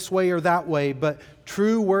mountain in this way or that way, but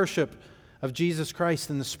true worship of Jesus Christ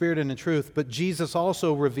in the Spirit and in truth. But Jesus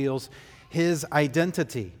also reveals his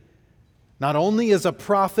identity, not only as a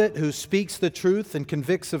prophet who speaks the truth and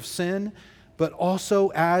convicts of sin, but also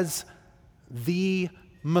as the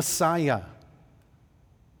Messiah,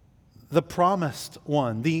 the promised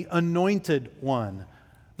one, the anointed one,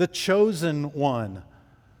 the chosen one,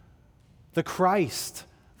 the Christ,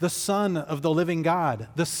 the Son of the living God,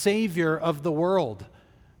 the Savior of the world.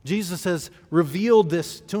 Jesus has revealed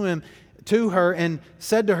this to her and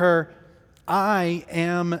said to her, I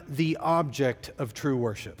am the object of true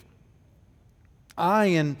worship.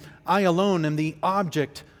 I alone am the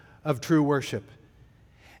object of true worship.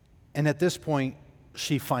 And at this point,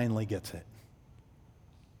 she finally gets it.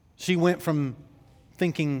 She went from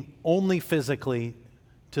thinking only physically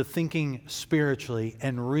to thinking spiritually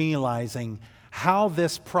and realizing how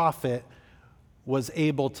this prophet was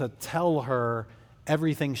able to tell her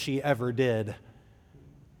everything she ever did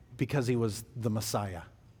because he was the Messiah,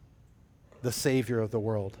 the Savior of the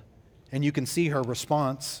world. And you can see her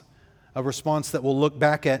response, a response that we'll look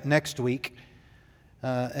back at next week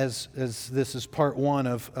as this is part one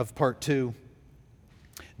of part two.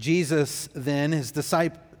 Jesus then, his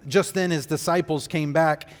disciples came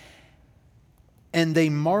back and they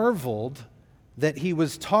marveled that he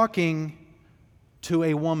was talking to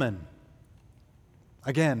a woman.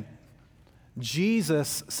 Again,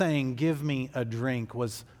 Jesus saying, give me a drink,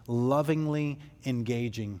 was lovingly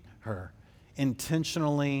engaging her,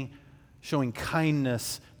 intentionally showing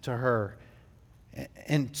kindness to her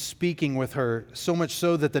and speaking with her, so much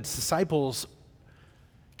so that the disciples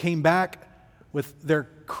came back with their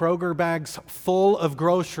Kroger bags full of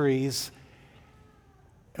groceries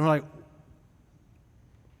and were like,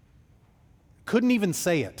 couldn't even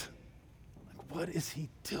say it. Like, what is he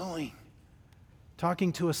doing?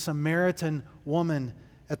 Talking to a Samaritan woman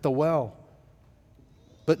at the well.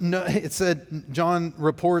 But no, it said, John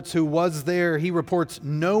reports who was there, he reports,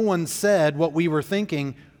 no one said what we were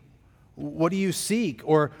thinking, what do you seek?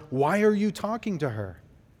 Or why are you talking to her?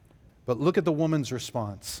 But look at the woman's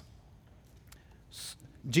response.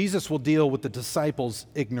 Jesus will deal with the disciples'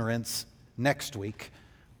 ignorance next week.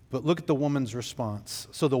 But look at the woman's response.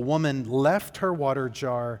 So the woman left her water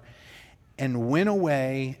jar and went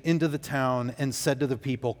away into the town and said to the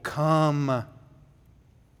people, come.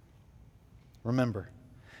 Remember,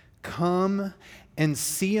 come and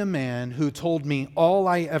see a man who told me all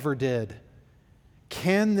I ever did.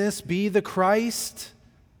 Can this be the Christ?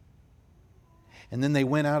 And then they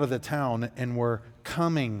went out of the town and were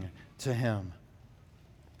coming to him.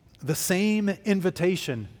 The same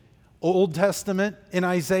invitation, Old Testament in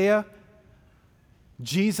Isaiah,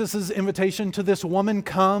 Jesus' invitation to this woman,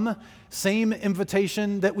 come. Same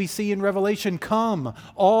invitation that we see in Revelation, come,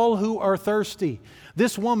 all who are thirsty.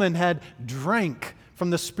 This woman had drank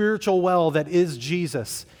from the spiritual well that is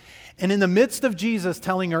Jesus. And in the midst of Jesus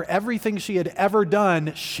telling her everything she had ever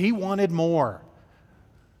done, she wanted more.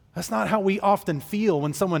 That's not how we often feel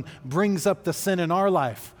when someone brings up the sin in our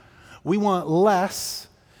life. We want less,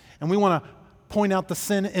 and we want to point out the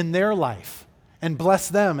sin in their life and bless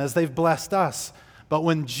them as they've blessed us. But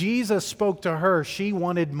when Jesus spoke to her, she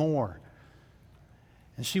wanted more.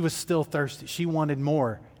 And she was still thirsty. She wanted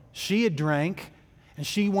more. She had drank, and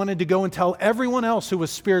she wanted to go and tell everyone else who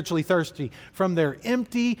was spiritually thirsty from their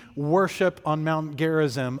empty worship on Mount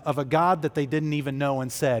Gerizim of a God that they didn't even know,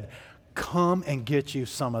 and said, come and get you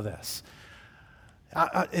some of this.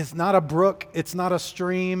 It's not a brook. It's not a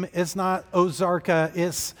stream. It's not Ozarka.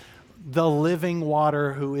 It's the living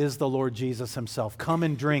water who is the Lord Jesus himself. Come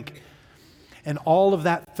and drink. And all of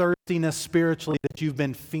that thirstiness spiritually that you've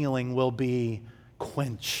been feeling will be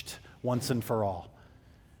quenched once and for all.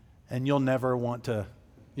 and you'll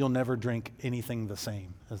never drink anything the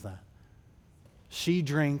same as that. She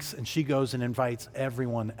drinks, and she goes and invites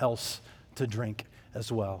everyone else to drink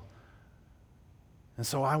as well. And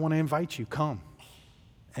so I want to invite you, come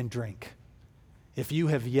and drink. If you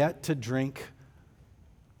have yet to drink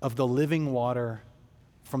of the living water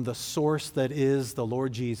from the source that is the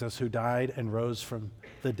Lord Jesus, who died and rose from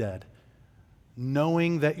the dead,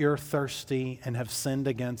 knowing that you're thirsty and have sinned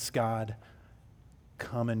against God,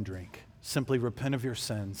 come and drink. Simply repent of your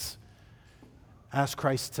sins. Ask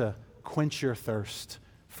Christ to quench your thirst,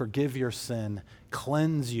 forgive your sin,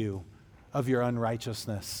 cleanse you of your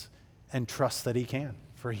unrighteousness, and trust that He can,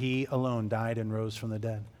 for He alone died and rose from the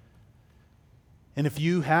dead. And if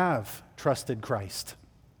you have trusted Christ,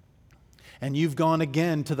 and you've gone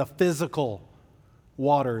again to the physical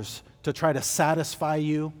waters to try to satisfy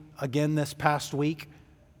you again this past week,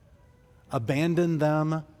 abandon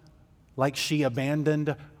them like she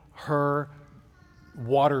abandoned her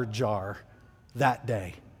water jar that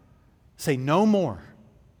day. Say, no more.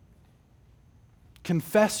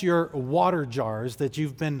 Confess your water jars that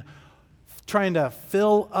you've been trying to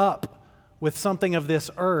fill up with something of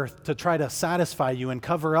this earth to try to satisfy you and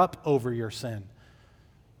cover up over your sin.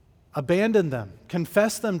 Abandon them.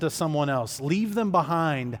 Confess them to someone else. Leave them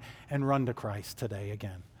behind and run to Christ today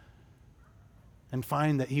again. And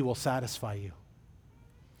find that He will satisfy you.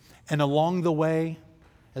 And along the way,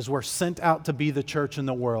 as we're sent out to be the church in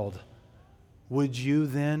the world, would you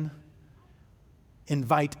then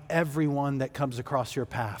invite everyone that comes across your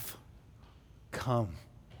path? Come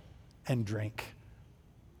and drink.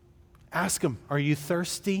 Ask them, are you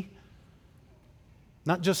thirsty?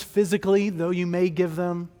 Not just physically, though you may give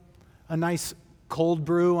them a nice cold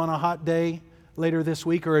brew on a hot day later this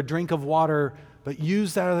week or a drink of water, but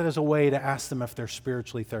use that as a way to ask them if they're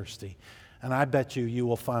spiritually thirsty. And I bet you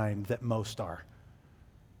will find that most are.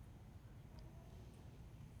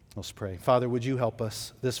 Let's pray. Father, would you help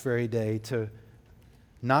us this very day to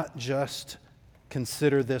not just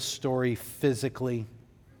consider this story physically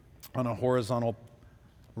on a horizontal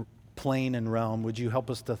plane and realm. Would you help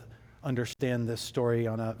us to understand this story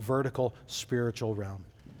on a vertical spiritual realm?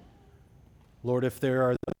 Lord, if there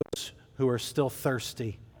are those who are still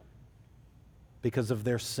thirsty because of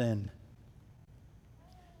their sin,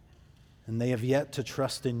 and they have yet to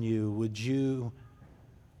trust in you, would you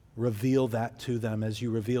reveal that to them as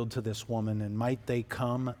you revealed to this woman, and might they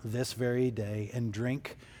come this very day and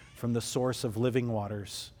drink from the source of living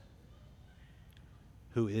waters,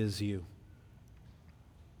 who is you.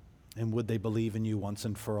 And would they believe in you once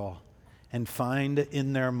and for all, and find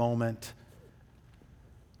in their moment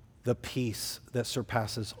the peace that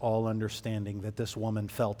surpasses all understanding that this woman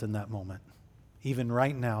felt in that moment. Even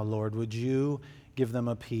right now, Lord, would you give them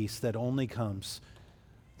a peace that only comes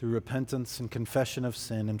through repentance and confession of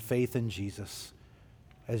sin and faith in Jesus,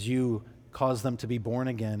 as you cause them to be born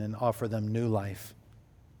again and offer them new life.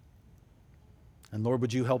 And Lord,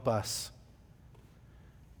 would you help us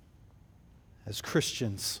as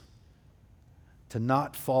Christians to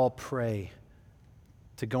not fall prey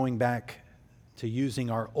to going back to using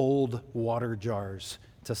our old water jars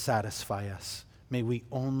to satisfy us. May we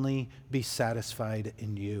only be satisfied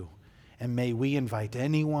in you. And may we invite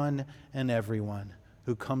anyone and everyone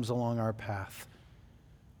who comes along our path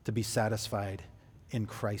to be satisfied in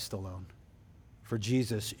Christ alone. For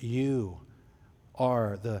Jesus, you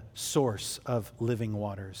are the source of living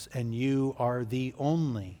waters, and you are the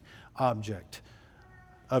only object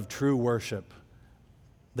of true worship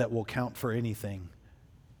that will count for anything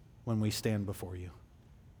when we stand before you.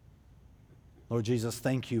 Lord Jesus,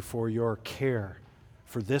 thank you for your care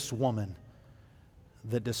for this woman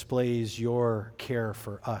that displays your care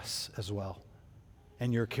for us as well,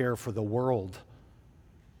 and your care for the world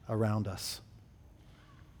around us.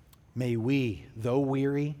 May we, though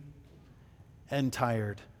weary and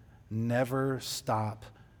tired, never stop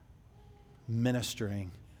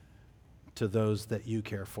ministering to those that you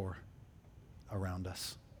care for around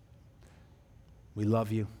us. We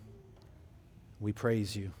love you. We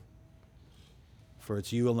praise you. For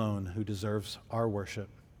it's you alone who deserves our worship.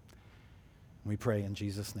 We pray in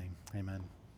Jesus' name. Amen.